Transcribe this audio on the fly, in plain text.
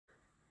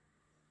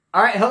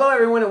All right, hello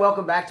everyone, and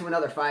welcome back to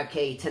another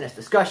 5K tennis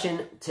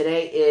discussion.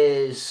 Today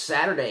is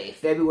Saturday,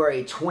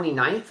 February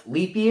 29th,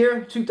 leap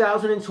year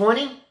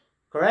 2020,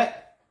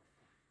 correct?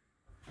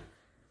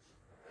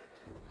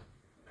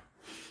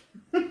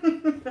 I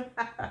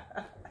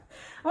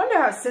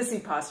wonder how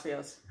Tsitsipas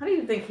feels. How do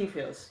you think he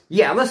feels?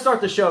 Yeah, let's start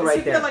the show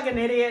right there. Does he feel like an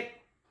idiot?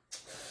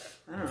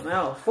 I don't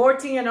know.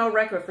 14-0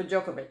 record for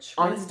Djokovic.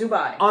 Wins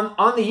Dubai.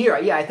 On the year,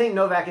 yeah, I think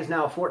Novak is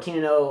now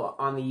 14-0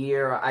 on the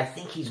year. I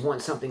think he's won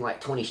something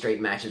like 20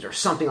 straight matches or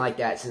something like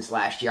that since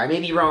last year. I may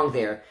be wrong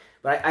there,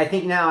 but I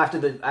think now after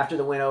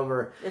the win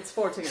over, it's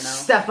 14-0.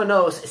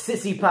 Stefanos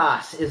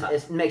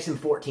Tsitsipas makes him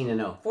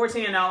 14-0.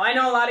 14-0. I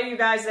know a lot of you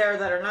guys there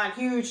that are not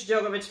huge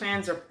Djokovic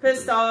fans are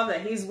pissed off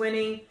that he's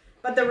winning.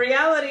 But the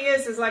reality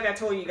is like I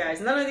told you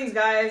guys, none of these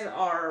guys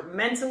are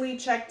mentally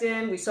checked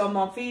in. We saw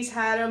Monfils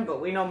had him,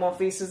 but we know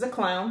Monfils is a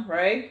clown,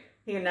 right?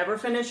 He can never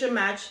finish a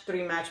match,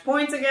 3 match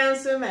points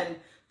against him. And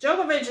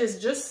Djokovic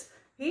is just,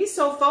 he's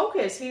so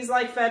focused. He's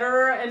like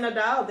Federer and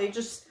Nadal. They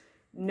just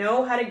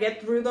know how to get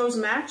through those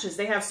matches.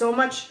 They have so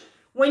much,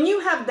 when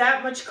you have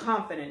that much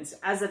confidence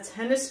as a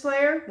tennis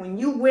player, when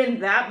you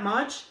win that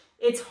much,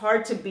 it's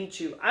hard to beat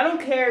you. I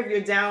don't care if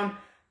you're down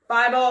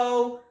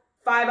 5-0,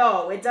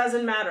 5-0, it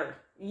doesn't matter.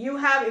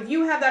 If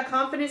you have that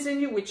confidence in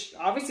you, which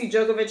obviously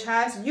Djokovic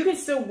has, you can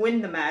still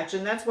win the match.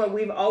 And that's what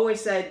we've always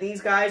said.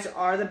 These guys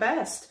are the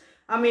best.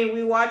 I mean,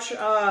 we watched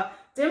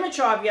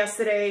Dimitrov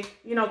yesterday,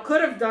 could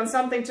have done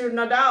something to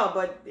Nadal,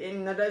 but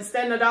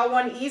instead Nadal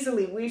won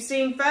easily. We've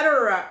seen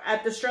Federer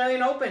at the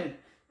Australian Open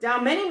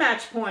down many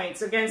match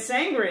points against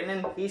Sangrin,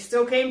 and he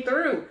still came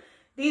through.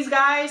 These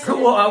guys.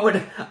 Well, I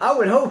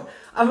would hope.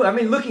 I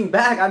mean, looking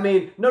back, I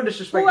mean, no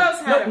disrespect. Who else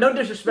had him? No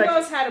disrespect. Who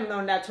else had him though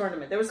in that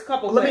tournament? There was a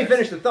couple. Let me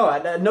finish the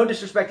thought. No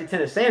disrespect to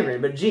Tennis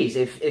Sandgren, but geez,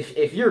 if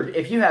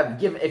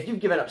you've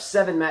given up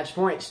 7 match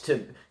points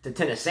to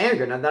Tennis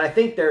Sandgren, then I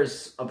think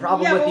there's a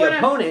problem with the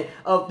opponent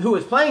of who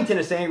was playing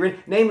Tennis Sandgren,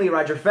 namely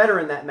Roger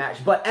Federer in that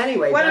match. But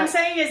anyway, what I'm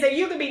saying is that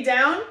you could be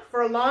down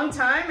for a long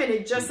time, and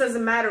it just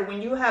doesn't matter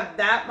when you have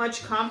that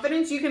much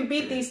confidence. You can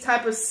beat these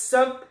type of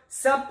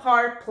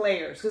subpar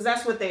players, because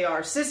that's what they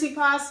are.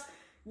 Tsitsipas,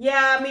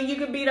 yeah, I mean, you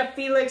could beat a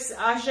Felix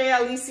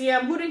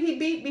Auger-Aliassime. Who did he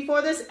beat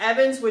before this?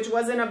 Evans, which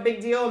wasn't a big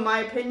deal in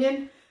my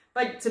opinion.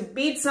 But to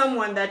beat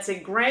someone that's a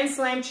Grand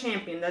Slam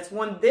champion, that's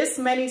won this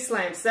many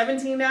slams,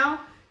 17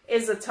 now,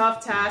 is a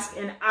tough task.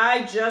 And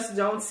I just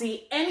don't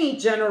see any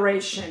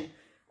generation,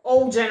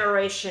 old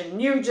generation,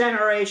 new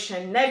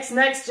generation, next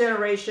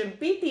generation,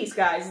 beat these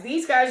guys.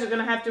 These guys are going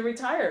to have to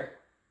retire.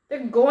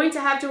 They're going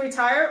to have to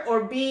retire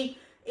or be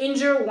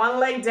injured, one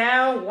leg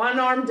down, one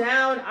arm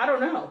down. I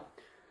don't know.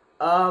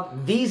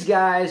 These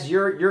guys,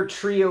 your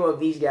trio of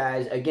these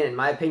guys, again, in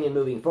my opinion,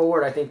 moving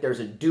forward, I think there's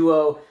a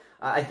duo.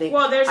 I think.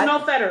 Well, there's no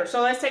Federer,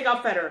 so let's take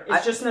out Federer.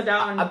 It's just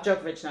Nadal and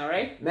Djokovic now,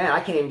 right? Man, I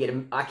can't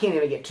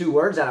even get 2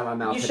 words out of my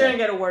mouth. You shouldn't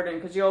get a word in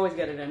because you always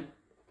get it in.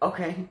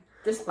 Okay.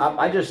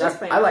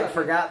 I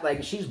forgot,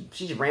 like,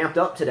 she's ramped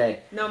up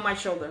today. No, my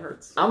shoulder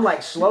hurts. I'm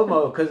like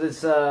slow-mo because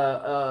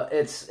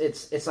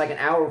it's like an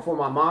hour before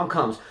my mom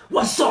comes.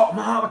 What's up,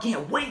 Mom? I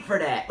can't wait for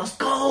that. Let's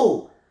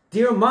go.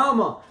 Dear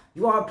Mama,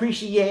 you are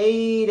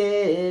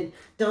appreciated.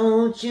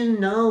 Don't you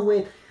know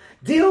it?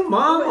 Dear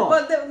Mama.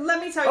 But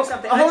let me tell you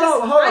something. Hold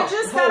on. I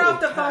just got off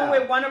the phone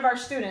with one of our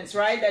students,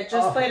 right, that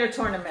just played a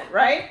tournament,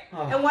 right?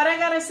 And what I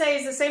got to say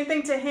is the same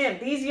thing to him.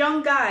 These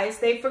young guys,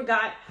 they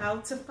forgot how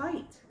to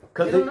fight.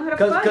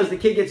 Because the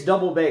kid gets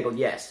double bageled,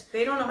 yes.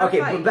 They don't know how to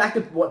fight. Okay, but back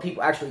to what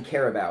people actually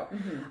care about.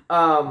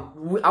 I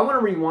want to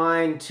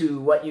rewind to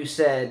what you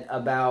said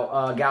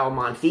about Gael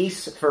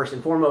Monfils, first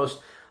and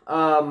foremost.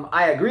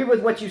 I agree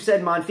with what you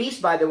said.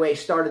 Monfils, by the way,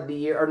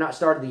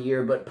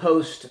 but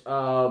post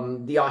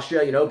the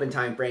Australian Open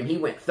time frame, he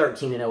went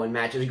 13-0 in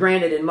matches.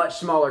 Granted, in much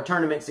smaller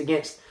tournaments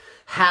against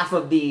half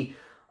of the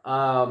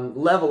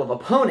level of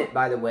opponent,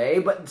 by the way,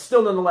 but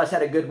still nonetheless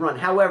had a good run.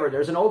 However,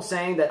 there's an old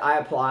saying that I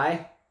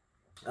apply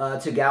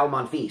to Gael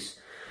Monfils.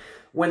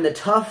 When the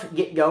tough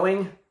get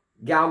going,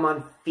 Gael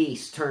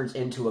Monfils turns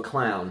into a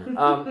clown.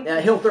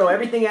 He'll throw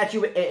everything at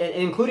you,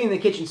 including the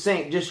kitchen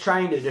sink, just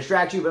trying to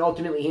distract you, but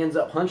ultimately he ends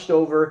up hunched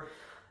over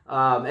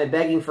and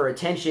begging for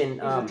attention.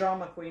 He's a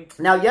drama queen.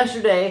 Now,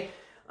 yesterday,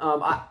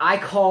 I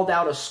called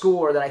out a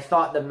score that I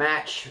thought the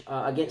match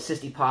against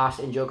Tsitsipas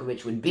and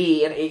Djokovic would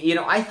be. And,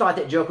 I thought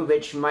that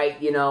Djokovic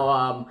might,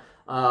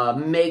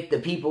 make the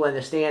people in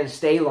the stands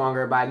stay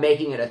longer by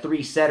making it a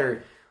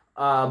 3-setter.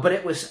 But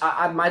it was,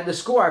 the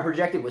score I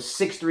projected was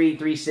 6-3,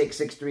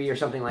 3-6, 6-3 or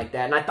something like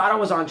that. And I thought I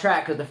was on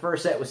track because the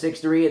first set was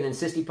 6-3 and then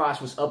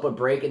Tsitsipas was up a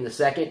break in the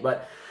second.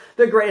 But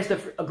the greatest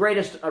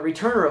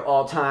returner of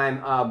all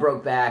time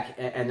broke back,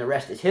 and the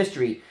rest is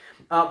history.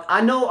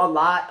 I know a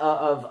lot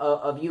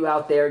of you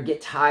out there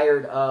get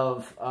tired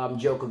of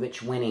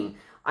Djokovic winning.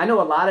 I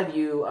know a lot of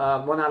you,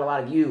 well, not a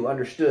lot of you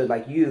understood,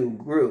 like you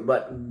group,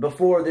 but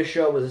before this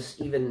show was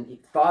even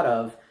thought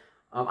of,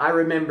 I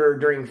remember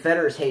during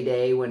Federer's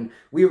heyday when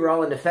we were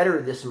all into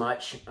Federer this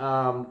much,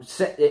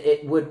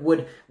 it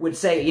would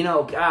say, you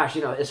know, gosh,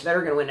 you know, is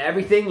Federer going to win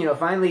everything? You know,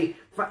 finally,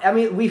 I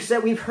mean,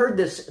 we've heard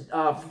this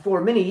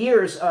for many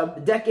years,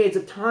 decades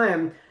of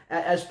time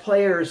as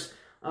players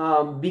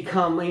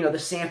become, you know, the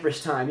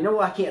Sampras time. You know,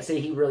 well, I can't say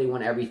he really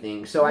won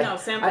everything. So no,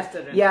 Sampras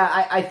didn't.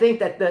 Yeah, I think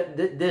that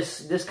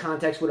this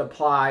context would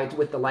apply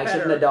with the likes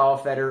of Nadal,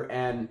 Federer,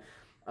 and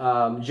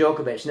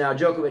Djokovic. Now,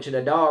 Djokovic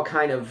and Nadal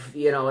kind of,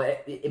 you know,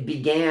 it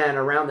began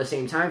around the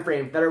same time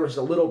frame. Federer was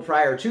a little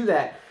prior to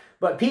that.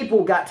 But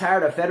people got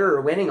tired of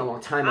Federer winning a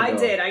long time ago. I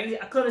did.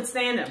 I couldn't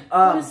stand him.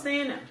 Couldn't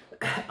stand him.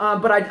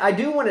 But I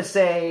do want to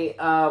say,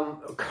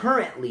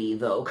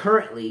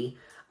 currently,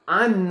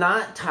 I'm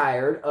not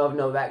tired of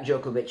Novak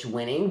Djokovic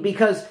winning,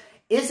 because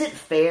is it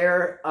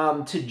fair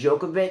to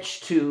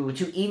Djokovic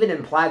to even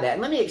imply that?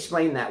 And let me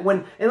explain that.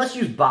 And let's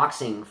use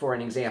boxing for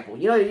an example.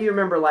 You know, you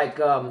remember like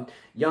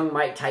young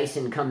Mike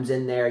Tyson comes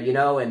in there, you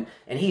know, and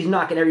he's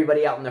knocking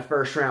everybody out in the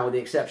first round with the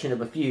exception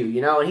of a few,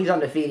 you know, and he's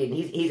undefeated and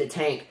he's a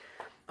tank.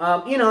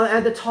 You know,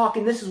 and the talk,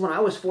 and this is when I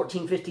was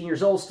 14, 15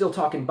 years old, still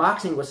talking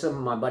boxing with some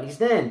of my buddies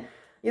then.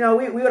 You know,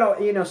 we would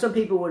all, you know, some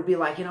people would be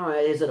like, you know,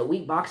 is it a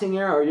weak boxing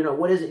era, or, you know,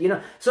 what is it? You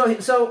know,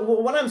 so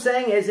what I'm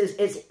saying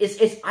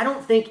is I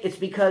don't think it's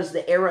because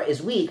the era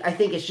is weak. I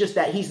think it's just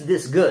that he's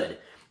this good.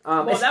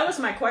 Well, that was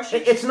my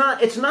question. It's not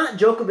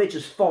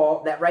Djokovic's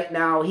fault that right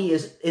now he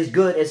is as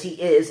good as he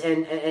is,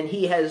 and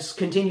he has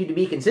continued to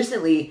be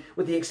consistently,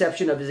 with the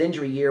exception of his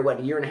injury year,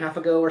 a year and a half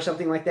ago or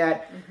something like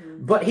that.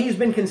 Mm-hmm. But he's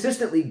been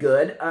consistently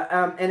good,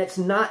 and it's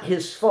not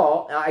his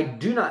fault. I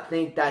do not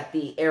think that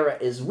the era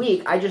is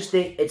weak. I just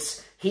think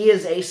he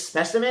is a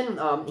specimen.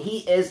 He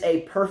is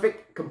a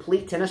perfect,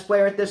 complete tennis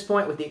player at this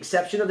point, with the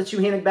exception of the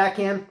two-handed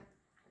backhand.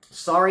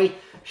 Sorry,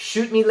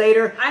 shoot me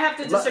later. I have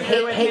to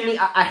disagree with him. Me.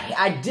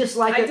 I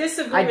dislike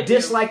it. I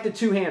dislike the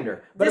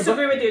two-hander.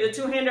 Disagree with you. The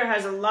two-hander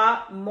has a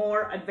lot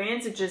more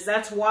advantages.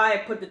 That's why I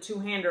put the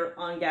two-hander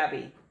on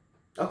Gabby.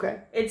 Okay.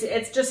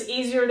 It's just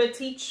easier to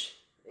teach.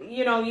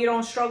 You know, you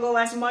don't struggle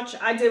as much.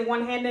 I did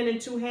one-handed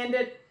and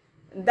two-handed.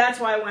 That's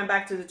why I went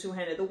back to the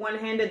two-handed. The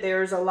one-handed,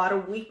 there's a lot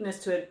of weakness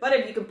to it. But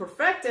if you can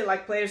perfect it,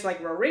 like players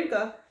like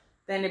Wawrinka,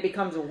 then it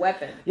becomes a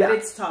weapon. Yeah. But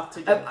it's tough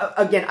to do.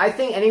 Again, I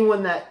think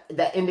anyone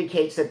that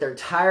indicates that they're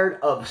tired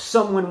of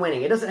someone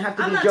winning. It doesn't have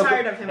to be Djokovic. I'm not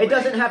tired of him winning. It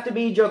doesn't have to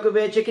be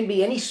Djokovic. It can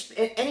be any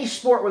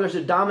sport where there's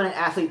a dominant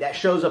athlete that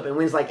shows up and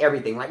wins like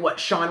everything. Like what?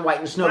 Shaun White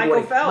in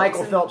snowboarding.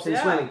 Michael Phelps in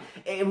swimming.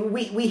 And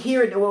we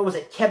hear it, what was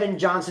it? Kevin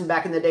Johnson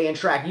back in the day in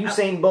track.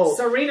 Usain Bolt.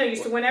 Serena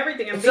used to win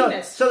everything in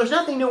Venus. So there's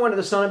nothing new under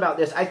the sun about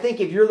this. I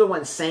think if you're the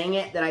one saying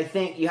it, then I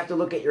think you have to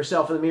look at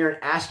yourself in the mirror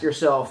and ask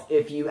yourself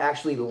if you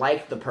actually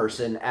like the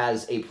person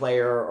as a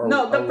player or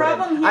no. The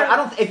problem here, I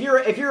don't. If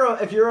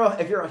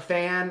you're a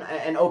fan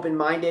and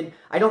open-minded,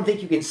 I don't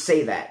think you can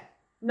say that.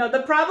 No,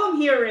 the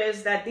problem here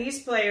is that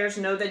these players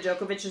know that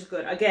Djokovic is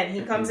good. Again, he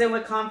comes in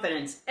with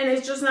confidence, and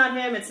it's just not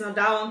him. It's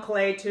Nadal and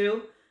Clay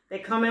too. They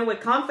come in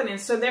with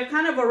confidence, so they're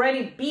kind of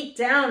already beat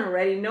down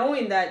already,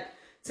 knowing that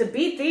to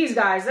beat these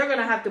guys, they're going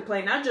to have to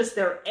play not just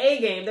their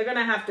A game. They're going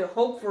to have to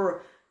hope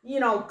for,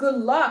 you know, good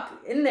luck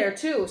in there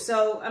too.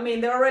 So I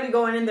mean, they're already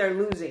going in there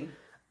losing.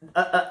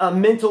 A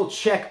mental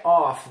check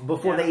off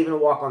before they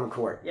even walk on the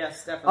court.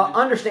 Yes, definitely.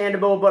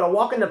 Understandable, but a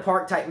walk in the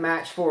park type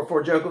match for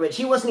Djokovic.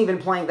 He wasn't even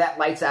playing that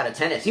lights out of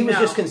tennis. He was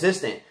just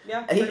consistent.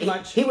 Yeah, pretty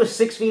much. He was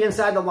 6 feet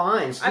inside the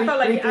lines. I felt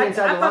like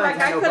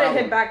I could have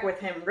hit back with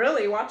him.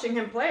 Really, watching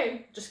him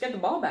play, just get the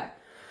ball back.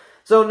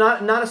 So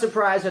not a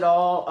surprise at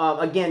all.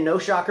 Again, no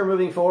shocker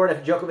moving forward.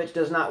 If Djokovic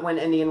does not win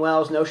Indian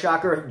Wells, no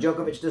shocker. If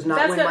Djokovic does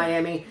not win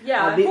Miami.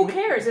 Yeah, who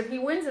cares if he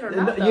wins it or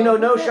not, though? You know,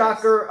 no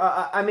shocker.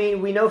 I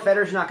mean, we know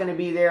Federer's not going to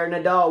be there.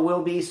 Nadal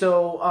will be.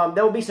 So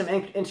there will be some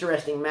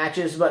interesting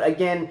matches. But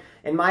again,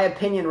 in my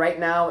opinion right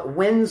now,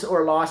 wins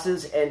or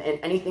losses and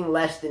anything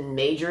less than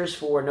majors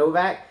for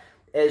Novak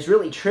is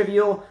really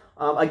trivial.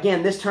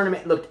 Again, this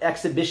tournament looked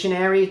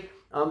exhibitionary.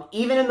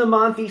 Even in the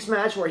Monfils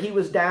match where he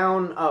was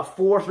down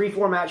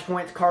 3-4 match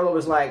points, Carlo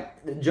was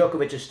like,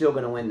 Djokovic is still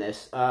going to win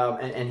this,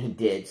 and he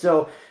did.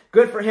 So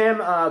good for him.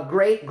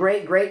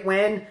 Great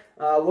win.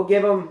 We'll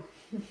give him.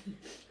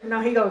 No,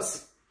 he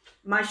goes,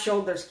 my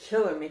shoulder's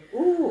killing me.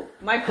 Ooh,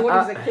 my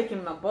quarters are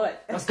kicking my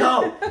butt. Let's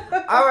go.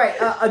 All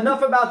right,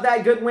 enough about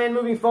that. Good win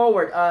moving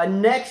forward.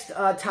 Next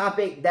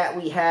topic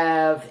that we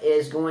have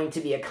is going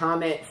to be a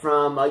comment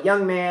from a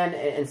young man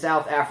in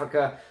South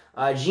Africa.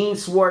 Gene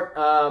Swart,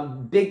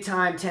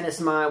 big-time tennis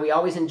mind. We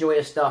always enjoy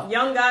his stuff.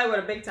 Young guy with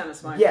a big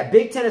tennis mind. Yeah,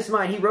 big tennis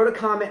mind. He wrote a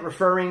comment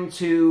referring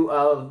to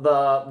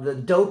the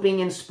doping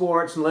in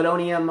sports,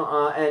 Ladonium,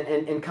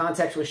 and in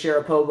context with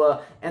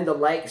Sharapova and the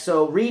like.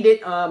 So read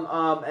it,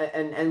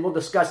 and we'll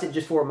discuss it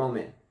just for a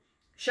moment.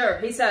 Sure.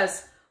 He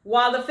says,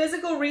 while the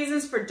physical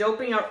reasons for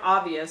doping are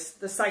obvious,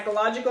 the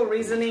psychological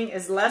reasoning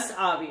is less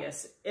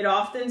obvious. It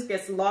often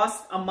gets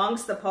lost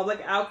amongst the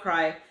public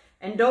outcry,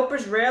 and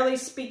dopers rarely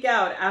speak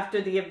out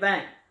after the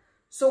event.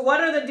 So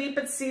what are the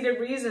deepest-seated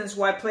reasons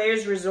why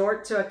players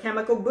resort to a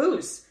chemical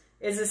boost?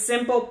 Is it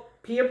simple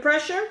peer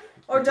pressure?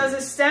 Or does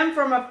it stem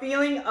from a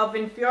feeling of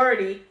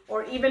inferiority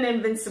or even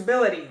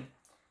invincibility?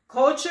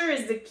 Culture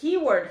is the key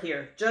word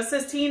here. Just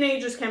as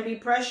teenagers can be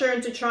pressured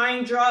into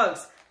trying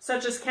drugs,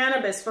 such as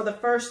cannabis, for the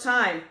first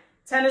time,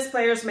 tennis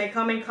players may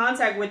come in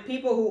contact with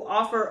people who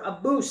offer a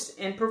boost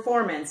in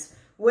performance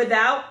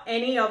without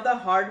any of the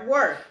hard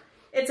work.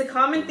 It's a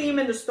common theme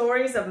in the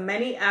stories of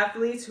many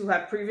athletes who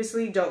have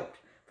previously doped.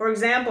 For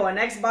example, an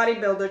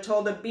ex-bodybuilder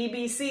told the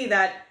BBC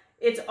that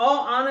in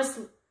all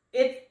honesty,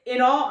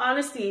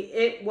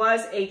 it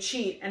was a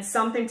cheat and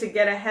something to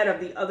get ahead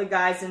of the other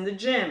guys in the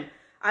gym.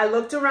 I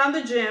looked around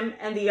the gym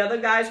and the other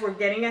guys were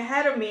getting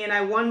ahead of me and I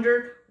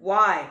wondered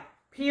why.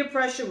 Peer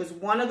pressure was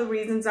one of the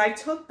reasons I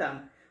took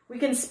them. We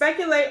can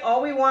speculate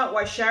all we want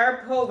why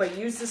Sharapova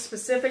used a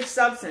specific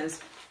substance,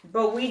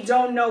 but we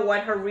don't know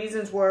what her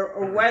reasons were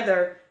or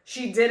whether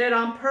she did it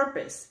on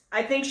purpose.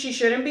 I think she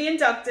shouldn't be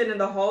inducted in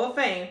the Hall of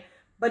Fame,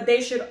 but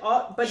they should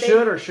all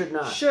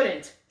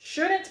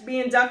shouldn't be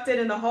inducted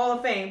in the Hall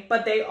of Fame,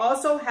 but they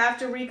also have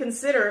to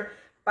reconsider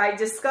by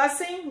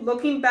discussing,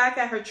 looking back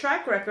at her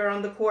track record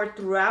on the court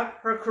throughout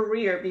her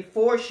career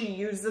before she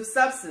used the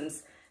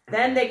substance.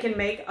 Then they can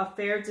make a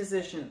fair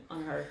decision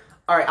on her.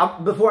 All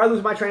right, before I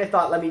lose my train of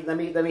thought, let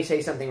me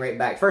say something right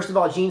back. First of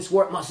all, Gene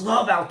Swart must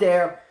love out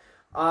there.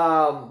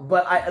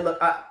 But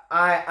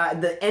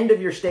the end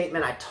of your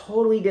statement, I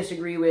totally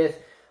disagree with.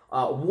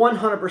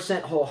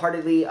 100%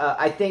 wholeheartedly.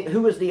 I think,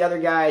 who was the other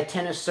guy?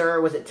 Tennis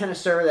Sir. Was it Tennis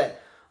Sir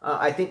that,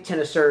 I think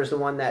Tennis Sir is the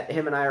one that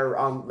him and I are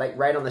on, like,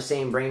 right on the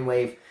same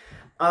brainwave.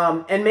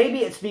 And maybe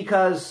it's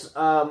because,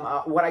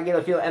 what I get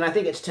a feel, and I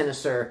think it's Tennis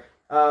Sir.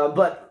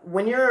 But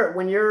when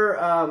you're,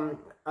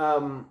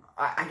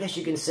 I guess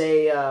you can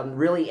say,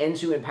 really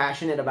into and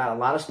passionate about a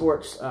lot of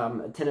sports,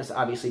 tennis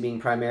obviously being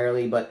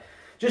primarily, but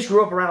just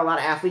grew up around a lot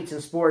of athletes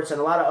in sports and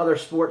a lot of other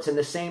sports and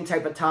the same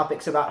type of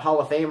topics about Hall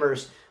of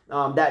Famers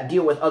that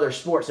deal with other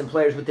sports and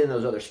players within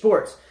those other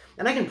sports.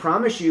 And I can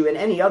promise you, in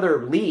any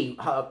other league,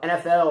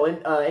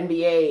 NFL,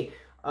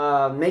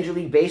 NBA, Major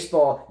League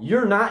Baseball,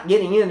 you're not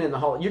getting in the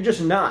Hall. You're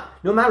just not.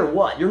 No matter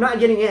what. You're not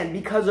getting in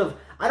because of,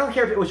 I don't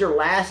care if it was your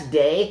last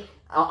day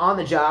on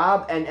the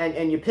job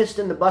and you pissed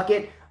in the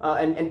bucket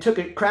and took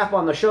a crap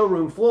on the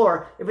showroom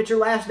floor. If it's your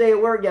last day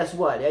at work, guess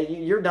what?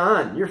 You're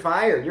done. You're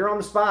fired. You're on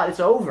the spot. It's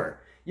over.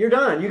 You're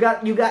done.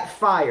 You got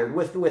fired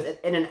with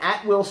in an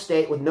at-will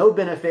state with no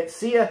benefits.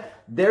 See ya.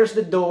 There's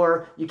the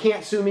door. You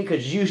can't sue me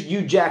because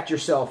you jacked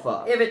yourself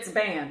up. If it's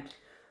banned.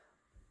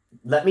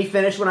 Let me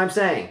finish what I'm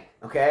saying,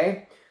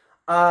 okay?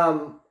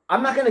 I'm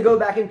not going to go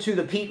back into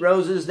the Pete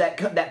Roses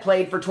that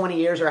played for 20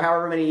 years or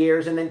however many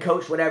years and then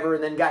coached whatever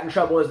and then got in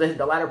trouble as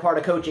the latter part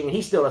of coaching, and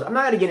he still does. I'm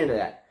not going to get into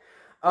that.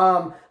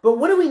 But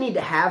what do we need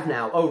to have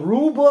now? A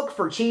rule book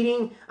for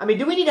cheating? I mean,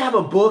 do we need to have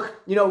a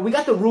book? You know, we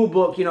got the rule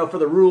book, you know, for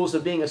the rules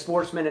of being a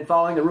sportsman and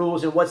following the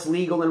rules and what's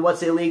legal and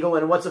what's illegal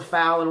and what's a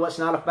foul and what's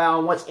not a foul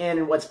and what's in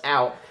and what's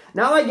out.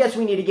 Now I guess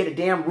we need to get a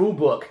damn rule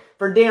book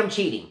for damn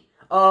cheating.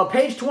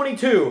 Page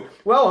 22.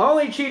 Well, I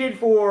only cheated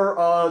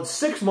for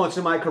 6 months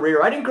in my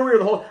career. I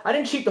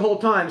didn't cheat the whole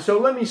time. So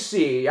let me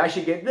see. I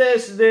should get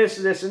this, this,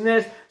 this, and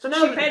this. So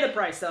now she paid the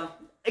price, though.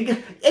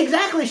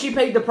 Exactly, she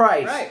paid the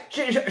price. Right.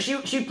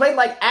 She played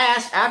like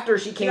ass after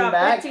she came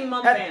back.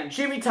 15-month ban.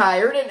 She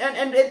retired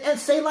and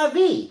c'est la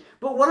vie.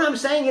 But what I'm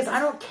saying is, I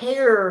don't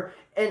care.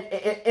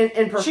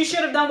 She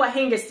should have done what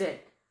Hingis did.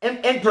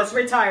 Just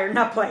retired,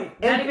 not played,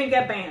 not even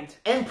get banned.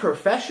 In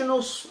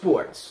professional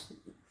sports,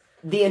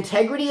 the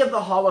integrity of the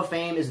Hall of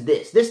Fame is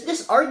this.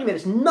 This argument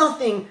is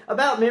nothing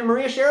about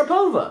Maria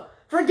Sharapova.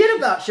 Forget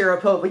about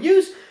Sharapova.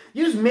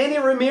 Use Manny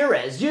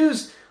Ramirez.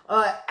 Use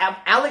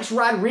Alex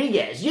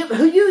Rodriguez.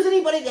 Use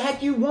anybody the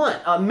heck you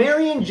want.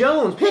 Marion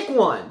Jones. Pick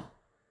one.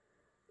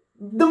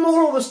 The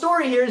moral of the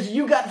story here is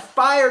you got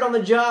fired on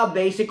the job,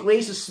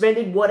 basically,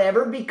 suspended,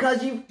 whatever,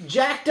 because you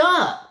jacked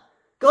up.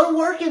 Go to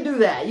work and do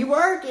that. You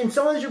work and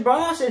someone's your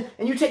boss and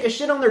you take a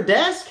shit on their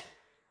desk?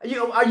 Were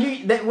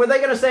they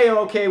going to say,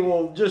 okay,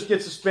 well, just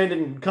get suspended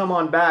and come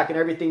on back and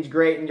everything's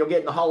great and you'll get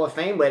in the Hall of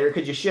Fame later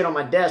because you shit on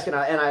my desk and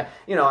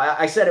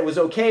I said it was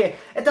okay.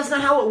 That's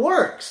not how it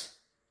works.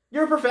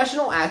 You're a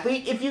professional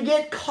athlete. If you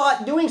get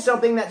caught doing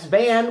something that's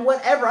banned,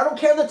 whatever, I don't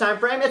care the time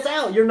frame, it's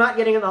out. You're not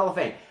getting in the Hall of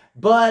Fame.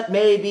 But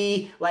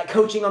maybe, like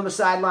coaching on the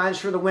sidelines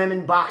for the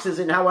women, boxes,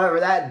 and however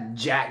that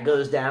jack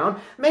goes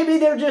down, maybe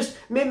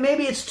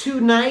maybe it's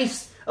too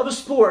nice of a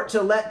sport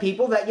to let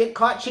people that get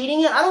caught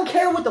cheating in. I don't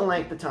care what the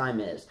length of time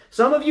is.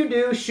 Some of you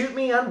do, shoot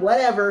me on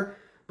whatever,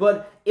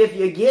 but if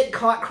you get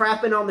caught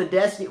crapping on the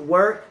desk at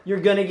work, you're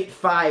going to get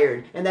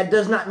fired. And that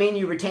does not mean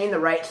you retain the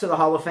rights to the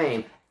Hall of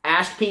Fame.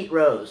 Ask Pete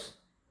Rose.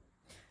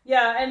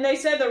 Yeah, and they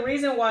said the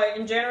reason why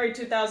in January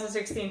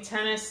 2016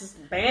 tennis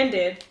banned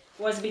it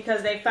was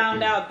because they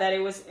found out that it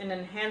was an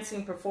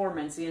enhancing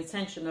performance, the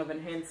intention of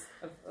an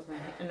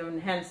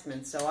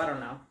enhancement. So I don't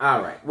know.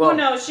 All right. Well,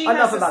 no, she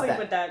has to sleep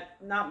with that,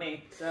 not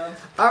me. So.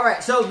 All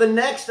right. So the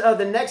next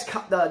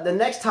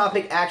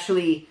topic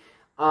actually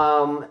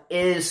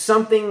is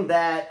something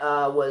that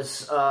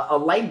was a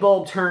light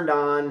bulb turned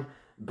on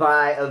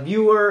by a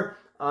viewer,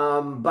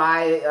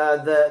 by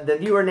the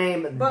viewer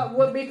name.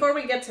 But before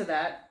we get to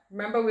that.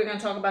 Remember, we're going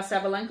to talk about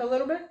Sabalenka a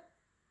little bit?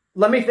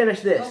 Let me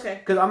finish this. Okay.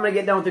 Because I'm going to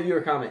get done with the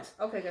viewer comments.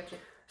 Okay, gotcha.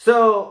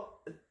 So,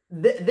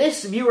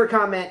 this viewer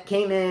comment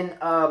came in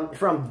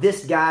from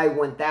this guy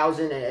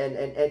 1000,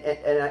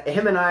 and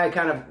him and I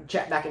kind of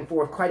chat back and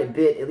forth quite a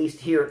bit, at least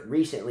here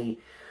recently.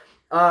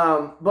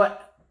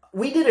 But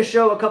we did a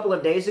show a couple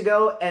of days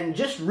ago, and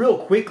just real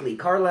quickly,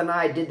 Carla and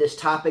I did this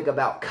topic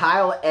about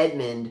Kyle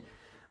Edmund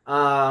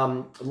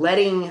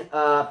letting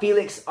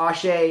Felix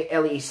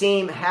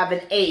Auger-Aliassime have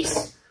an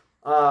ace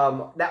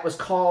that was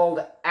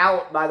called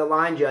out by the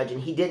line judge,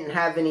 and he didn't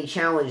have any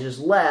challenges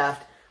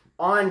left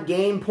on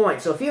game point.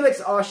 So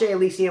Felix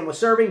Auger-Aliassime was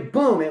serving,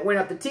 boom, it went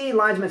up the tee,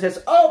 linesman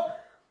says, oh,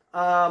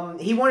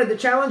 he wanted to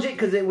challenge it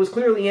because it was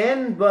clearly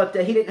in, but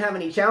he didn't have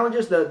any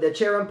challenges. The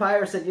chair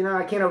umpire said, you know,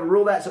 I can't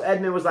overrule that. So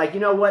Edmund was like, you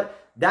know what,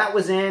 that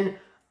was in,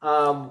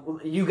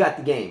 you got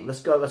the game.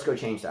 Let's go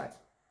change sides.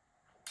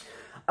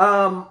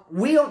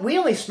 We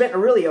only spent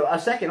really a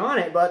second on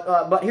it,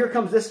 but here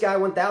comes this guy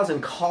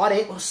 1000, caught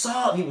it. What's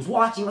up? He was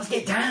watching. Let's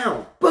get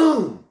down.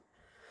 Boom.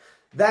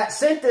 That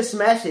sent this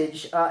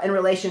message in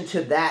relation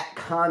to that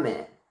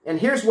comment. And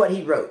here's what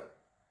he wrote.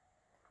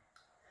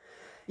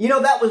 You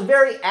know, that was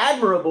very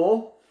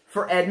admirable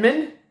for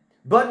Edmund,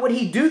 but would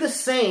he do the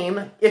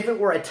same if it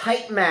were a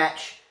tight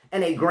match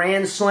and a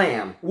grand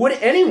slam? Would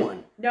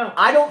anyone? No.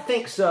 I don't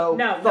think so.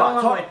 No.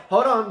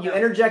 Hold on. You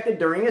interjected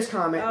during his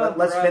comment.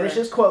 Let's finish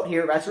his quote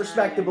here. That's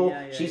respectable.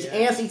 Yeah, She's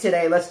antsy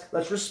today.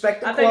 Let's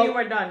respect the quote. I thought you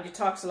were done. You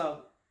talk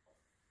slow.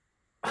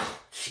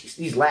 Jeez,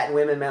 these Latin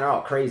women, man, are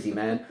all crazy,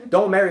 man.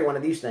 Don't marry one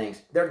of these things.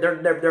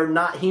 They're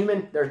not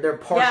human. They're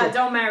partial. Yeah,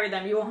 don't marry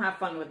them. You won't have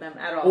fun with them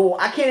at all. Well,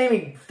 I can't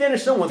even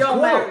finish someone's quote.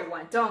 Don't marry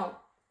one. Don't.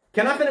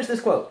 Can I finish this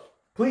quote?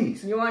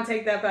 Please. You want to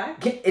take that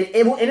back?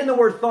 And in the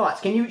word thoughts,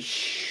 can you...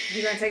 Shh.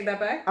 You going to take that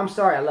back? I'm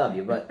sorry, I love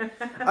you, but...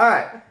 All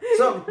right.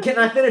 So, can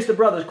I finish the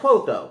brother's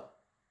quote, though?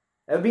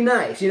 That would be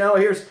nice. You know,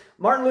 here's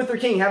Martin Luther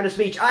King having a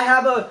speech. I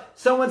have a...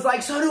 Someone's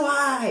like, so do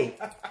I.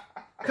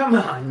 Come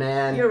on,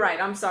 man. You're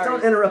right. I'm sorry.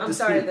 Don't interrupt the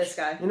speech. I'm sorry, this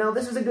guy. You know,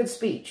 this is a good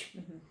speech.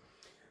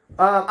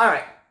 All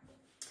right.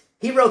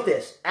 He wrote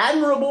this.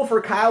 Admirable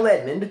for Kyle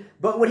Edmund,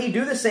 but would he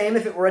do the same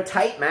if it were a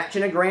tight match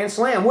in a grand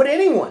slam? Would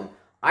anyone?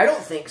 I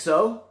don't think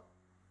so.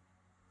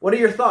 What are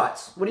your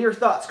thoughts? What are your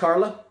thoughts,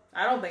 Carla?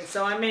 I don't think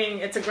so. I mean,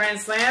 it's a grand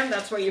slam.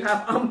 That's where you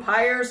have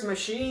umpires,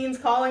 machines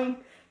calling.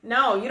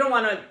 No, you don't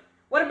want to...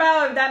 What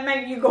about if that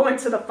meant you go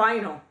into the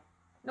final?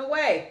 No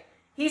way.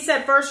 He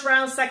said first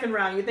round, second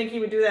round. You think he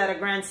would do that at a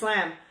grand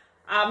slam?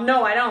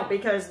 No, I don't,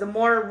 because the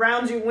more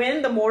rounds you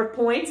win, the more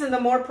points and the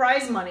more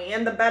prize money,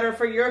 and the better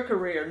for your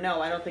career.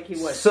 No, I don't think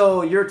he would.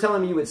 So you're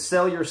telling me you would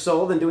sell your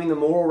soul than doing the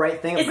moral right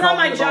thing? It's not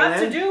my job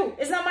to do.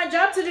 It's not my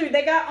job to do.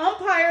 They got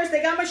umpires.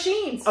 They got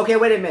machines. Okay,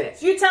 wait a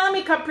minute. You telling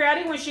me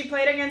Capriati when she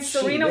played against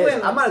Serena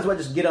Williams? I might as well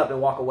just get up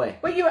and walk away.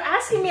 But you're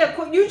asking me a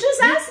question. You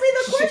just asked me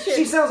the question.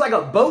 She sounds like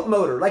a boat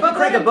motor. Like you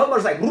crank a boat motor,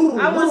 it's like...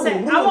 I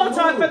won't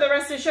talk for the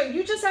rest of the show.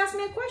 You just asked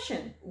me a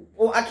question.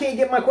 Well, I can't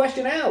get my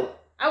question out.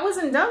 I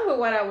wasn't done with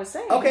what I was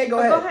saying. Okay, go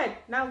ahead. Go ahead.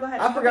 Now go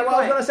ahead. I forgot what I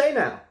was going to say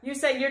now. You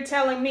said you're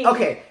telling me.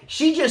 Okay,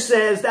 she just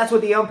says that's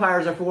what the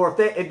umpires are for.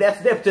 If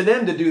that's up to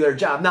them to do their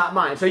job, not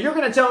mine. So you're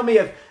going to tell me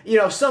if, you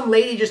know, some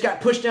lady just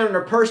got pushed down and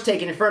her purse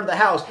taken in front of the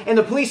house and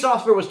the police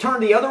officer was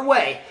turned the other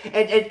way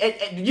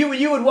and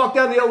you would walk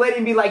down to the old lady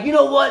and be like, you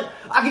know what?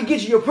 I could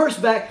get you your purse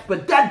back,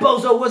 but that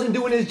bozo wasn't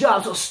doing his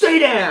job, so stay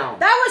down.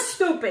 That was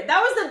stupid.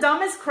 That was the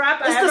dumbest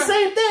crap I ever... It's the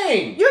same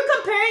thing. You're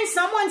comparing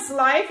someone's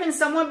life and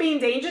someone being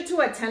in danger to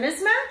a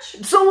tennis match?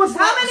 Someone's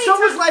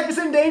life is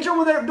in danger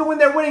when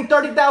they're winning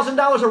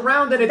 $30,000 a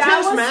round in a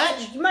tennis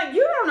match. You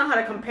don't know how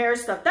to compare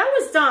stuff. That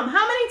was dumb.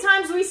 How many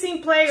times have we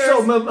seen players...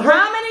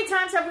 how many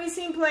times have we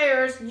seen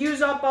players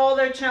use up all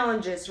their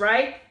challenges,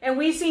 right? And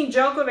we've seen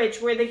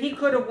Djokovic where he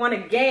could have won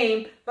a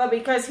game, but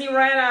because he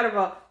ran out of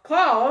a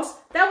clause,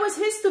 that was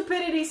his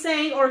stupidity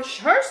saying, or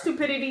her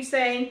stupidity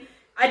saying,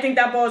 I think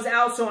that ball's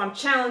out, so I'm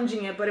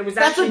challenging it, but it was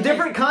actually... That's a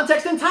different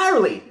context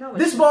entirely. No,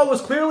 this ball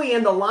was clearly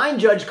in. The line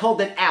judge called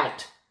it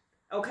out.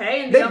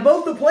 Okay. And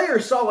both the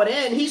players saw it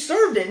in. He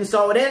served it and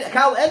saw it in.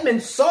 Kyle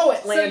Edmund saw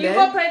it land in. So you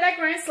go play that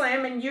Grand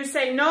Slam and you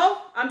say, no,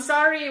 I'm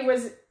sorry, it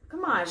was...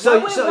 Come on.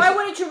 Why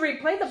wouldn't you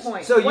replay the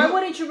point? Why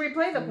wouldn't you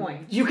replay the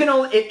point? You can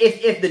only...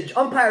 If the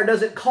umpire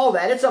doesn't call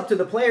that, it's up to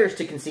the players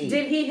to concede.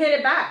 Did he hit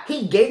it back?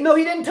 No,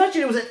 he didn't touch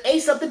it. It was an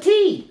ace up the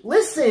tee.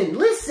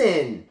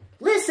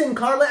 Listen,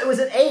 Carla, it was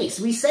an ace.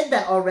 We said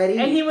that already.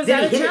 And he was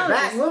out of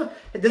challenge.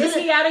 Is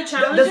he out of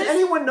challenges? Does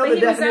anyone know the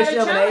definition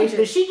of an ace?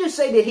 Did she just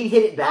say that he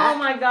hit it back? Oh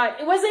my God.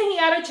 Wasn't he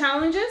out of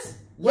challenges?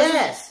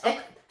 Yes. Okay.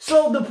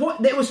 So the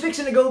point, it was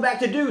fixing to go back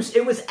to deuce.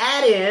 It was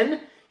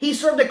add-in. He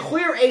served a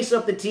clear ace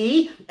up the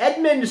tee.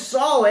 Edmund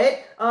saw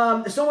it.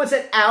 Someone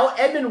said out.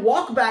 Edmund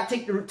walked back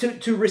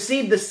to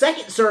receive the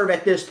second serve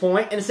at this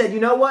point and said,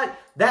 you know what?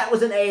 That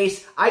was an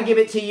ace. I give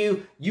it to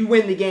you. You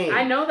win the game.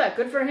 I know that.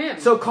 Good for him.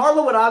 So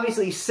Carla would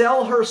obviously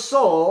sell her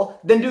soul,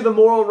 then do the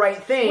moral right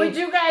thing. Would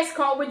you guys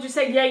call? Would you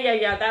say,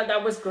 yeah,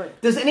 that was good?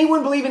 Does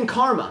anyone believe in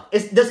karma?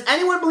 Does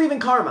anyone believe in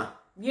karma?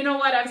 You know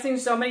what? I've seen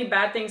so many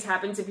bad things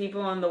happen to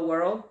people in the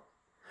world.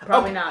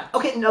 Probably not.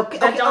 Okay, no.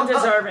 That don't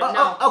deserve it,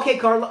 no. Okay,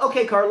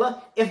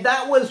 Carla. If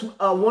that was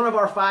one of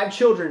our 5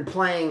 children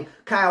playing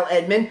Kyle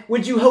Edmund,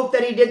 would you hope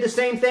that he did the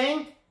same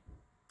thing?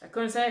 I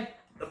couldn't say.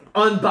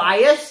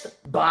 Unbiased?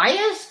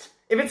 Biased?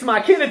 If it's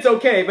my kid, it's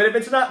okay. But if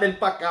it's not, then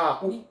fuck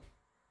off.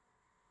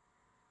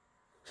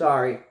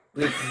 Sorry.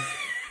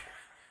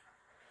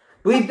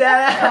 Bleep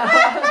that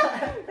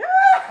out.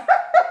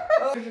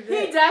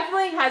 He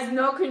definitely has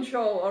no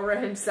control over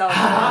himself,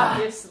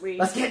 obviously.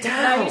 Let's get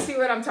down. Now you see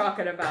what I'm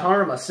talking about.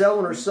 Karma,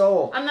 selling her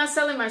soul. I'm not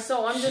selling my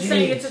soul. I'm just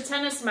saying it's a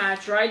tennis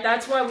match, right?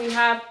 That's why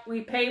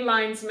we pay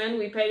linesmen,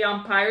 we pay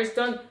umpires.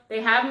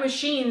 They have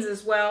machines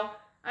as well.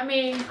 I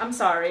mean, I'm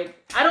sorry.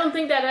 I don't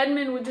think that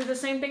Edmund would do the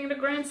same thing in a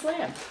Grand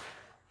Slam.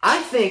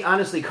 I think,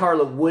 honestly,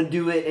 Carla would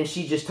do it, and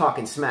she's just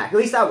talking smack. At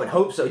least I would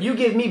hope so. You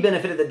give me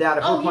benefit of the doubt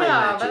if we're playing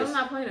matches. But I'm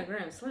not playing a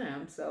Grand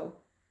Slam, so...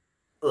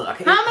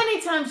 Look, how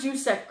many times you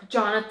said,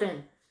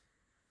 Jonathan,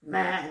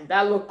 man,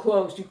 that looked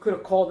close. You could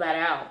have called that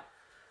out.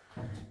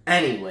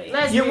 Anyway,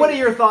 what are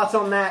your thoughts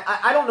on that?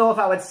 I don't know if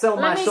I would sell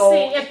my soul.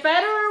 Let me see. If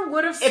Federer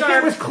would have served... If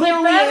it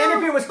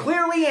was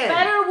clearly in.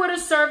 Federer would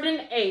have served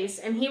an ace,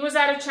 and he was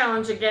at a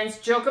challenge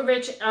against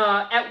Djokovic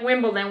at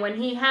Wimbledon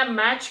when he had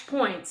match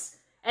points,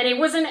 and it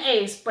was an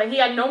ace, but he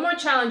had no more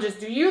challenges.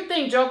 Do you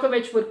think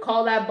Djokovic would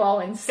call that ball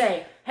and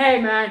say, hey,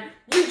 man,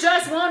 you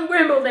just won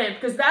Wimbledon,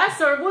 because that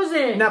serve was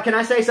in. Now, can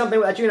I say something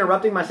without you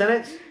interrupting my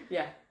sentence?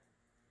 Yeah.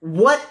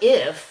 What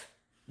if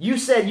you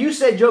said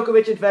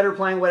Djokovic and Federer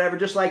playing whatever,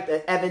 just like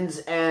Evans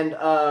and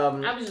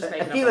I was just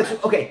Felix?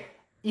 Okay,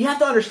 you have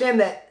to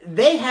understand that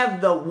they have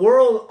the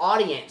world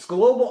audience,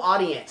 global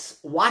audience,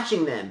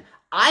 watching them.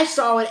 I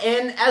saw it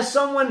as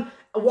someone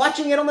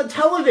watching it on the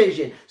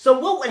television. So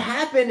what would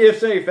happen if,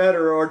 say,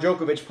 Federer or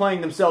Djokovic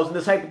playing themselves in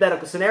this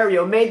hypothetical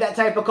scenario made that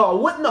type of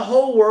call? Wouldn't the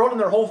whole world and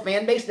their whole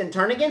fan base then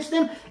turn against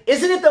them?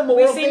 Isn't it the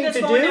moral thing to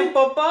do? We've seen this in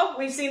football.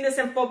 We've seen this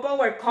in football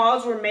where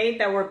calls were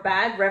made that were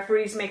bad.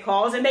 Referees make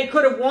calls, and they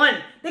could have won.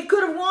 They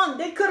could have won.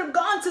 They could have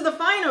gone to the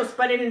finals,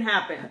 but it didn't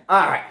happen.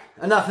 All right.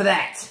 Enough of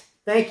that.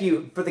 Thank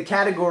you for the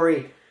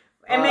category.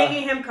 And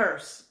making him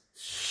curse.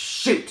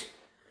 Shoot.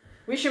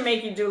 We should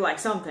make you do like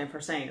something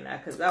for saying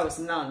that, because that was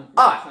none.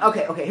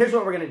 Okay. Here's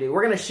what we're going to do.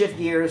 We're going to shift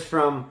gears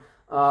from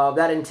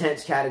that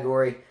intense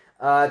category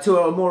to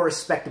a more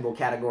respectable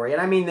category.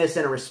 And I mean this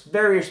in a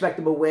very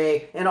respectable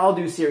way, in all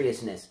due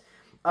seriousness.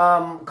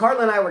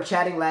 Carla and I were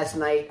chatting last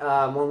night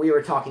when we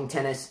were talking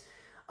tennis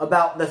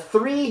about the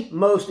 3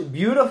 most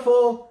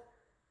beautiful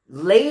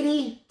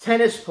lady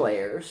tennis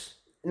players.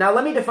 Now,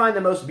 let me define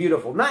the most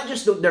beautiful. Not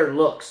just their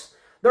looks.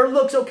 Their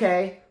looks,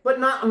 okay, but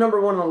not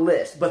number 1 on the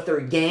list. But their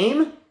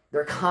game,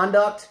 their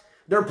conduct,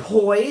 their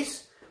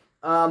poise,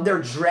 their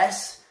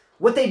dress,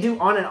 what they do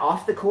on and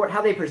off the court,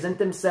 how they present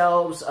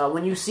themselves.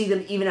 When you see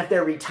them, even if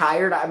they're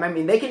retired, I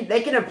mean, they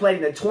can have played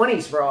in the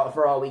 20s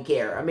for all we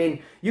care. I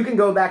mean, you can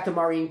go back to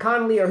Maureen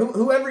Connolly or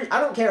whoever. I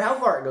don't care how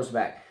far it goes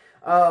back.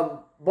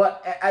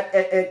 But at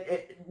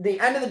the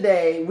end of the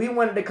day, we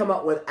wanted to come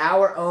up with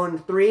our own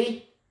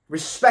 3,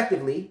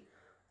 respectively,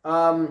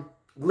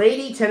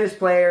 lady tennis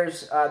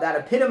players that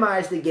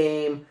epitomize the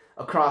game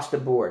across the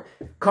board.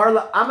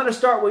 Carla, I'm going to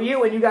start with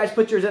you, and you guys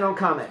put yours in on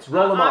comments.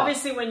 Roll them off.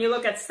 Obviously, when you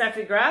look at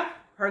Steffi Graf,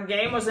 her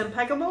game was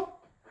impeccable.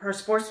 Her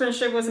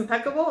sportsmanship was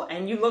impeccable.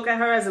 And you look at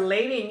her as a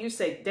lady, and you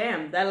say,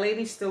 damn, that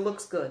lady still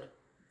looks good.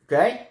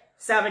 Okay.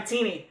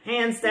 Sabatini,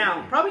 hands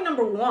down. Probably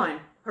number 1.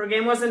 Her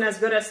game wasn't as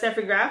good as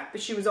Steffi Graf,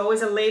 but she was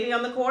always a lady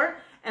on the court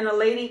and a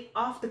lady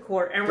off the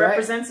court and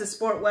represents the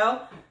sport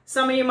well.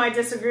 Some of you might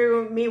disagree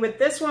with me with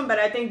this one, but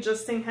I think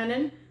Justine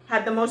Henin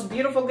had the most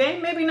beautiful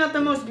game. Maybe not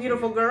the most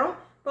beautiful girl,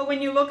 but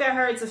when you look at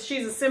her,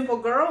 she's a simple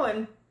girl,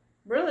 and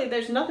really,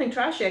 there's nothing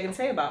trashy I can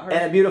say about her.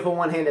 And a beautiful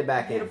one-handed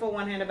backhand. Beautiful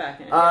one-handed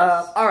backhand.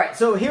 Yes. All right,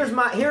 so here's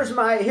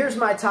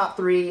my top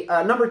 3.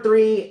 Number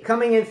 3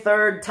 coming in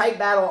third, tight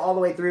battle all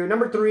the way through.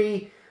 Number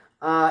 3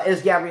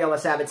 is Gabriela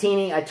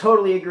Sabatini. I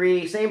totally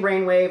agree. Same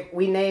brainwave.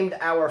 We named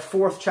our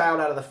 4th child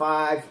out of the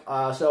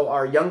 5. So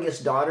our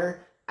youngest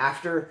daughter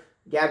after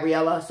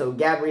Gabriela. So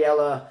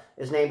Gabriela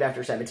is named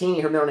after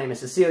Sabatini. Her middle name is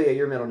Cecilia,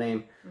 your middle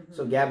name.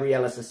 So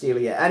Gabriela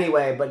Cecilia.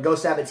 Anyway, but go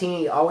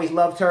Sabatini. Always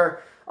loved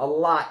her a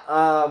lot.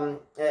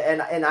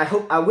 And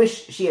I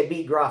wish she had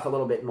beat Graf a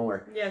little bit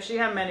more. Yeah, she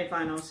had many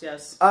finals,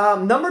 yes.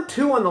 Number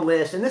 2 on the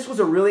list, and this was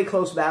a really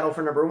close battle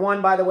for number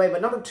 1, by the way,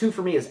 but number 2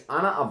 for me is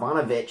Ana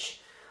Ivanovic.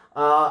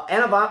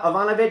 Ana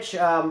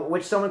Ivanovic,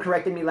 which someone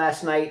corrected me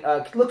last night.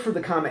 Look for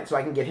the comment so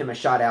I can give him a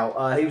shout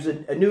out. He was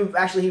a new,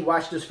 actually he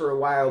watched us for a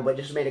while, but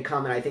just made a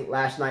comment I think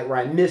last night where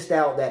I missed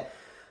out that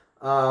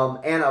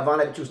Ana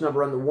Ivanovic was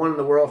number 1 in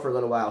the world for a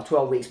little while,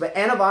 12 weeks. But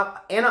Ana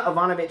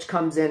Ivanovic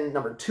comes in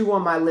number 2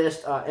 on my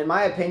list. In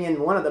my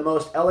opinion, one of the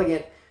most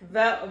elegant.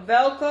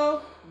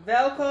 Velko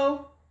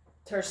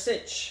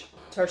Terzic.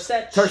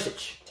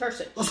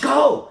 Let's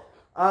go!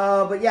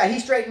 But yeah, he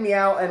straightened me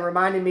out and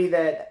reminded me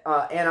that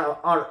Ana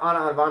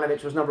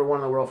Ivanovic was number 1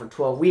 in the world for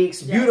 12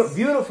 weeks. Yes.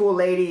 Beautiful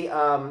lady,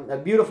 a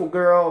beautiful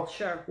girl.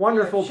 Sure.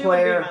 Wonderful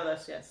player. She would be on my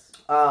list, yes.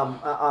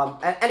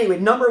 Anyway,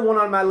 number 1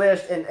 on my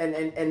list,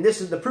 and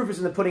this is the proof is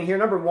in the pudding here.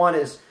 Number 1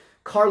 is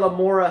Carla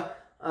Mora.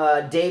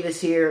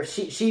 Davis here.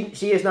 She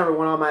is number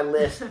 1 on my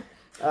list.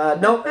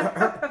 No,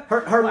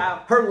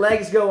 her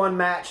legs go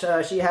unmatched.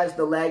 She has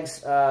the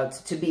legs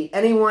to beat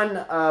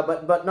anyone.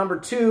 But number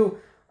 2,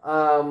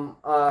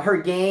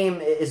 her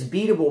game is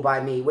beatable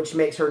by me, which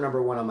makes her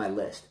number 1 on my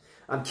list.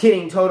 I'm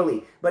kidding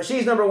totally, but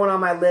she's number 1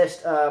 on my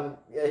list.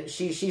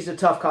 She's a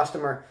tough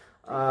customer,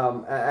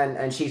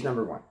 and she's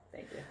number 1.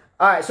 Thank you.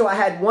 All right, so I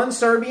had 1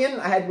 Serbian,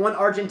 I had 1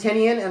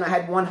 Argentinian, and I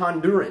had 1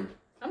 Honduran.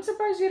 I'm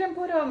surprised you didn't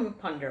put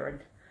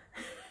Honduran.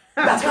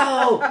 Let's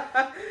go.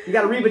 You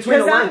got to read between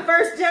the lines. I'm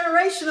first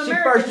generation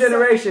American. She's first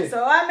generation.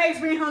 So that makes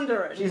me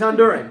Honduran. She's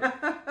Honduran.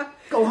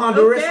 Go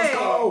Honduras. Okay. Let's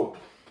go.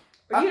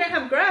 But you didn't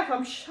have Graf.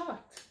 I'm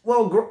shocked.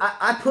 Well,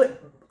 I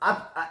put.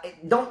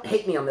 Don't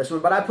hate me on this one,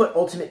 but I put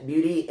Ultimate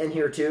Beauty in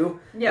here too.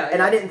 Yeah.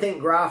 And I didn't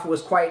think Graf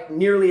was quite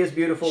nearly as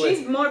beautiful.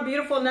 She's more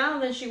beautiful now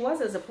than she was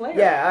as a player.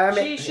 Yeah, I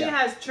mean, she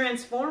has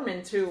transformed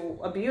into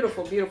a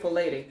beautiful, beautiful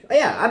lady.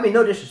 Yeah, I mean,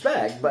 no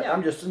disrespect, but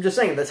I'm just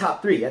saying the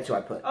top 3. That's who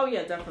I put. Oh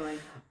yeah, definitely.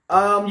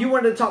 You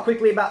wanted to talk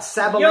quickly about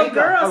Sabalenka,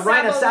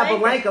 Aryna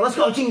Sabalenka. Let's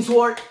go, Gene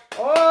Swart.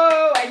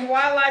 Oh, and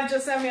Wildlife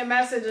just sent me a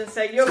message and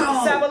said, "Yo,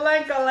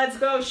 Sabalenka, let's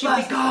go." She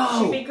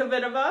beat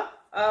Kvitova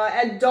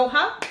at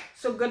Doha,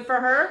 so good for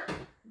her.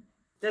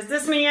 Does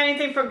this mean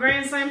anything for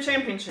Grand Slam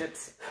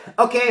championships?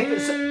 Okay.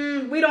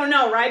 We don't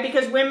know, right?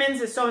 Because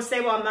women's is so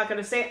unstable, I'm not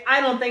going to say.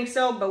 I don't think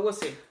so, but we'll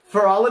see.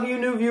 For all of you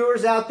new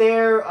viewers out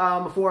there,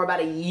 for about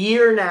a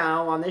year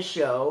now on this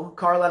show,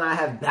 Carla and I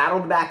have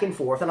battled back and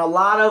forth, and a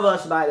lot of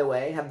us, by the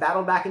way, have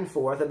battled back and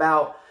forth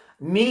about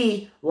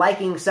me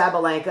liking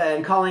Sabalenka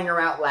and calling her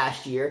out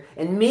last year,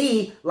 and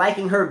me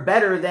liking her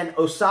better than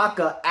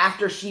Osaka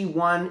after she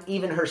won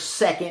even her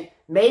 2nd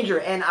major.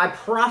 And I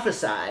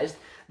prophesized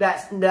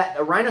that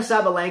Aryna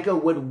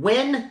Sabalenka would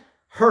win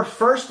her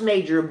 1st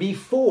major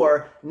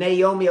before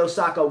Naomi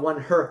Osaka won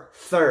her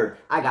 3rd.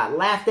 I got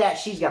laughed at.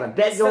 She's got a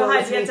bet going with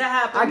me. Still has yet to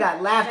happen. I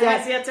got laughed at. It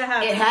has yet to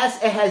happen. It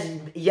has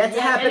yet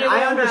to happen.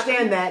 I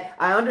understand that.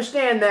 I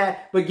understand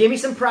that. But give me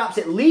some props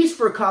at least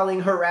for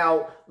calling her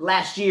out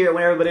last year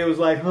when everybody was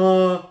like,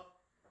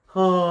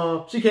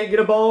 she can't get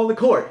a ball on the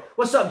court.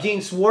 What's up,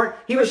 Gene Swart?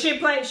 She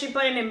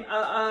played in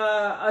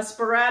a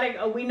sporadic.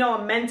 We know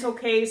a mental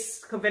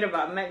case.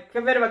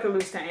 Kvitova could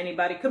lose to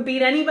anybody. Could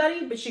beat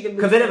anybody, but she could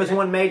lose. Kvitova's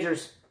won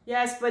majors.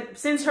 Yes, but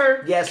since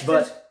her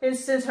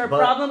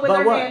problem with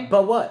her hand,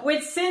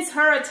 since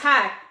her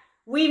attack,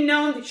 we've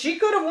known that she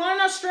could have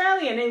won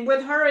Australian, and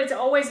with her, it's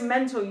always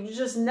mental. You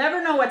just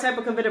never know what type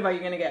of Kvitova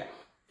you're gonna get.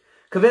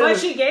 But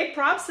she gave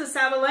props to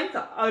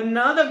Sabalenka,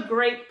 another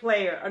great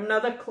player,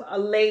 a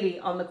lady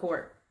on the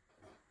court.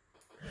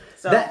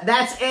 So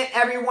that's it,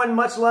 everyone.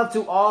 Much love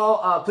to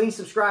all. Please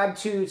subscribe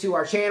to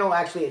our channel.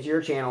 Actually, it's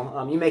your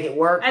channel. You make it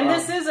work. And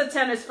this is a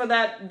tennis for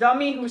that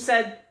dummy who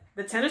said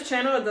the tennis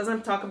channel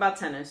doesn't talk about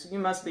tennis. You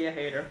must be a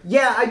hater.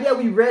 Yeah.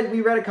 We read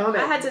a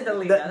comment. I had to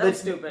delete that.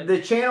 That's stupid.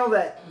 The channel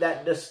that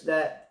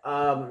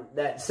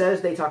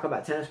says they talk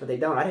about tennis, but they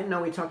don't. I didn't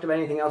know we talked about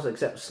anything else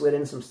except slid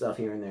in some stuff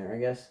here and there, I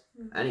guess.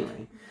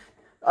 Anyway,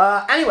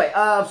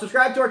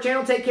 subscribe to our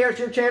channel. Take care. It's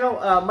your channel.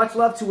 Much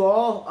love to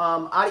all.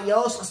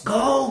 Adios. Let's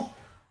go.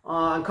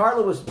 And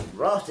Carla was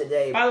rough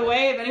today. By the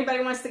way, if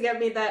anybody wants to get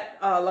me that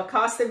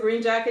Lacoste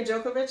green jacket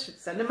Djokovic,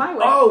 send it my way.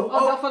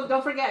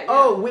 Don't forget.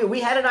 Oh, we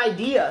had an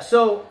idea.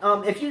 So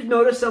if you've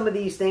noticed some of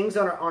these things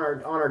on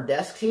our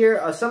desks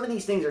here, some of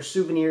these things are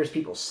souvenirs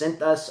people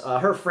sent us.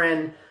 Her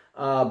friend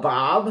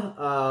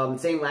Bob,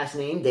 same last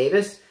name,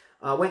 Davis,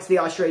 went to the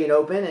Australian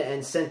Open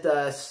and sent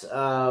us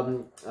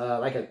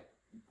like a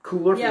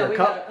cooler for the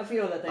cup. Got a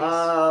few of the things.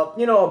 A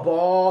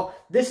ball.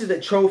 This is a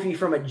trophy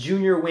from a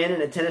junior win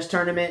in a tennis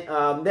tournament.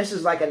 This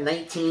is like a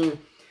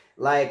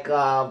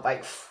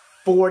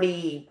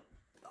 40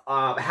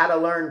 how to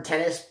learn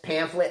tennis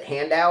pamphlet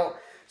handout.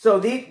 So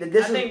I think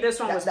this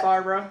one was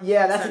Barbara.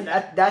 Yeah,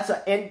 that's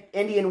an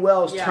Indian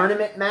Wells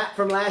tournament map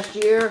from last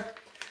year.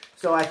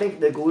 So I think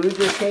the glue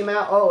just came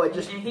out. Oh, and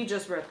he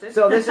just ripped it.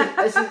 So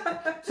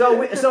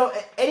so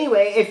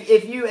anyway,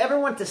 if you ever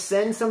want to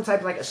send some type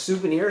of like a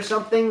souvenir or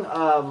something,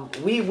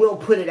 we will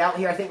put it out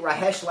here. I think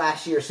Rahesh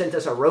last year sent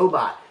us a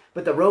robot,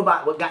 but the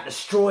robot got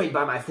destroyed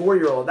by my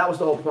 4-year-old. That was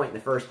the whole point in the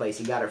first place.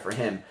 He got it for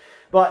him.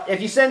 But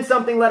if you send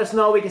something, let us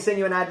know. We can send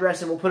you an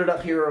address and we'll put it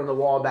up here on the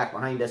wall back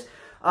behind us.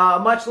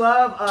 Much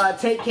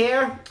love. Take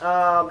care.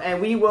 And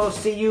we will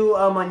see you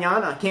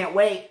mañana. Can't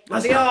wait.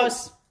 Let's go.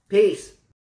 Peace.